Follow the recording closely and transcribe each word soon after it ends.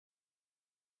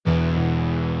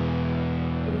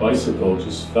bicycle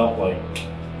just felt like,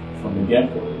 from the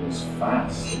get-go, it was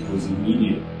fast, it was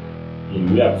immediate. I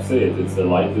mean, we have to say it, it's the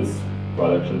lightest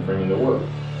production frame in the world.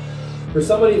 For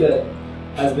somebody that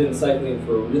has been cycling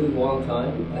for a really long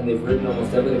time and they've ridden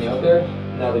almost everything out there,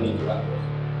 now they need to ride this.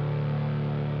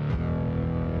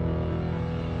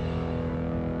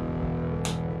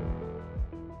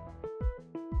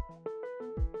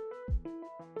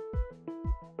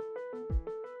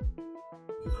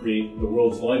 To create the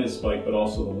world's lightest bike, but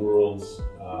also the world's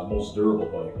most durable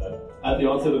bike. At the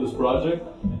onset of this project,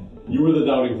 you were the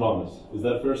doubting Thomas. Is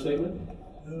that a fair statement?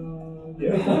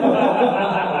 Yeah.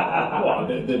 Well,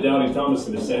 the doubting Thomas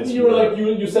in a sense. You were like,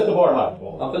 you set the bar high.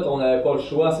 En fait, on n'avait pas le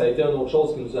choix, ça a été une autre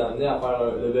chose qui nous a amené à faire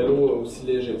le vélo aussi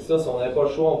léger que ça. Si on n'avait pas le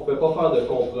choix, on ne pouvait pas faire de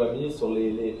compromis sur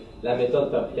la méthode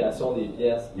de fabrication des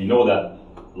pièces. We know that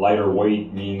lighter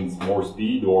weight means more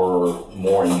speed or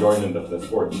more enjoyment of the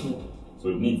sport. So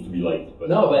it needs to be light. But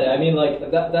no, but I mean, like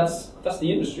that's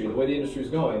the industry. The way the industry is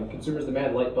going, consumers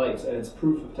demand light bikes, and it's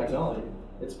proof of technology.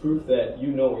 It's proof that you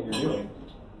know what you're doing.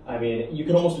 I mean, you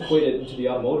can almost equate it into the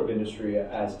automotive industry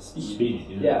as speed.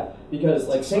 Yeah, because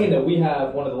like saying that we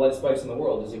have one of the lightest bikes in the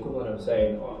world is the equivalent of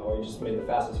saying, "Oh, we just made the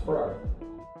fastest Ferrari."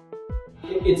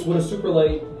 It's what a super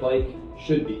light bike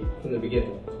should be from the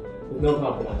beginning, with no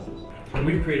compromises. And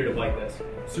we've created a bike that's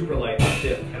super light,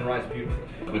 stiff, and rides beautifully.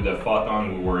 with the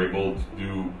Photon, we were able to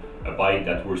do a bike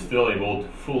that we're still able to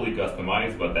fully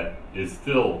customize, but that is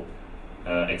still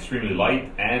extremely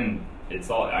light, and it's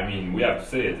all, I mean, we have to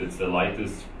say it, it's the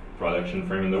lightest production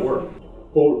frame in the world.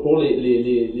 Pour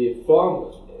les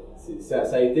formes, ça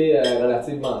a été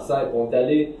relativement simple. On est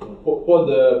allé,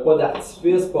 pas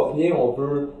d'artifice, pas rien, on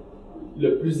veut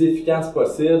le plus efficace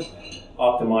possible.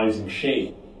 Optimizing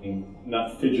shape and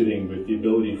not fidgeting with the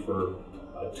ability for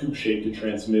a tube shape to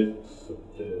transmit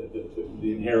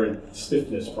the inherent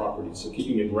stiffness properties. So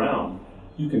keeping it round,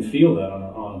 you can feel that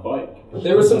on a bike.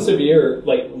 There was some severe,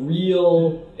 like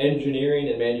real engineering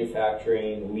and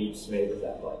manufacturing leaps made with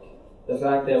that bike. The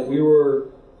fact that we were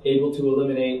able to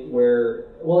eliminate where,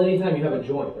 well, anytime you have a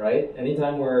joint, right?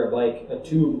 Anytime where like a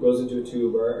tube goes into a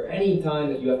tube, or any time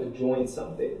that you have to join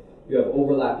something, you have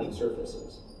overlapping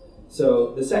surfaces.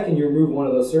 So the second you remove one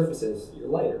of those surfaces, you're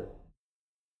lighter.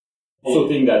 Also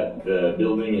think that the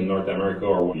building in North America,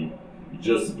 or we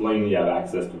just plainly have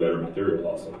access to better material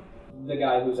also. The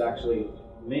guy who's actually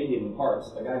making the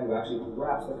parts, the guy who actually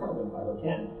wraps the carbon fiber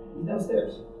can, he's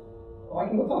downstairs. Well, I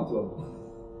can go talk to him.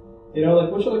 You know,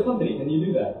 like which other company can you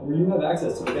do that? Where you have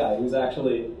access to the guy who's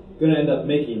actually going to end up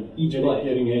making each bike.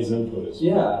 Getting his input.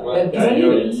 Yeah, right. And I need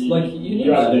it. Like,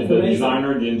 you have need the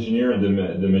designer, the engineer, and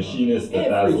the machinist that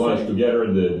has lunch together,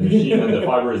 the machine and the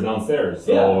fiber is downstairs.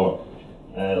 So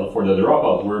for the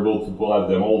dropout, we're able to pull out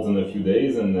the molds in a few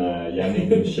days, and Yannick,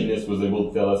 the machinist, was able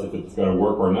to tell us if it's going to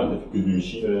work or not, if it could be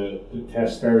machined. To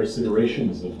test various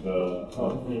iterations of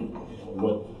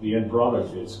what the end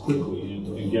product is quickly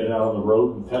and get it out on the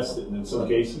road and test it. And in some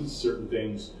cases, certain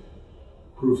things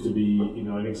prove to be,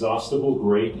 inexhaustible,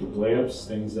 great layups,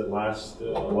 things that last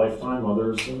a lifetime.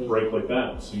 Others break like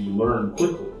that, so you learn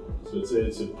quickly. So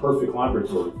it's a perfect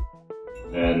laboratory.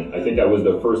 And I think I was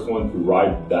the first one to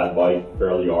ride that bike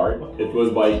fairly hard. It was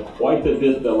by quite a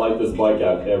bit the lightest bike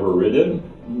I've ever ridden.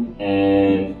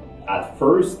 And at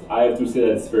first, I have to say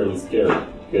that it's fairly scary,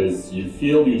 because you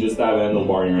feel you just have a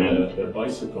handlebar in your hand. The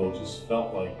bicycle just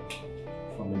felt like,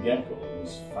 from the get-go, it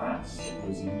was fast, it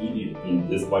was immediate. And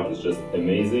this bike is just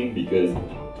amazing because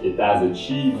it has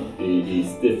achieved a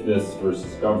stiffness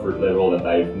versus comfort level that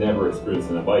I've never experienced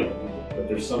in a bike. But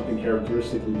there's something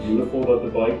characteristically beautiful about the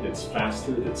bike that's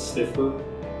faster, that's stiffer,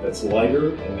 that's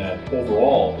lighter, and that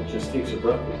overall, it just takes your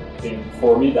breath away.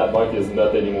 For me, that bike is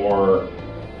not anymore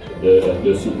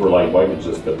the super light bike, it's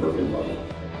just the perfect bike.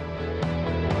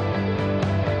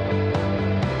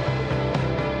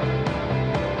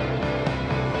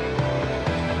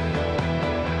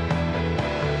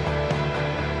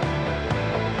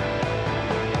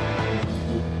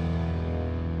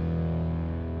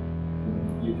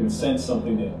 You can sense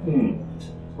something that,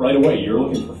 right away, you're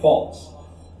looking for faults.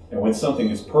 And when something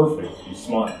is perfect, you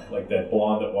smile, like that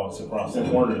blonde that walks across the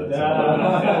corner.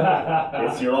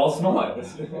 You're all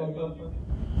smiles.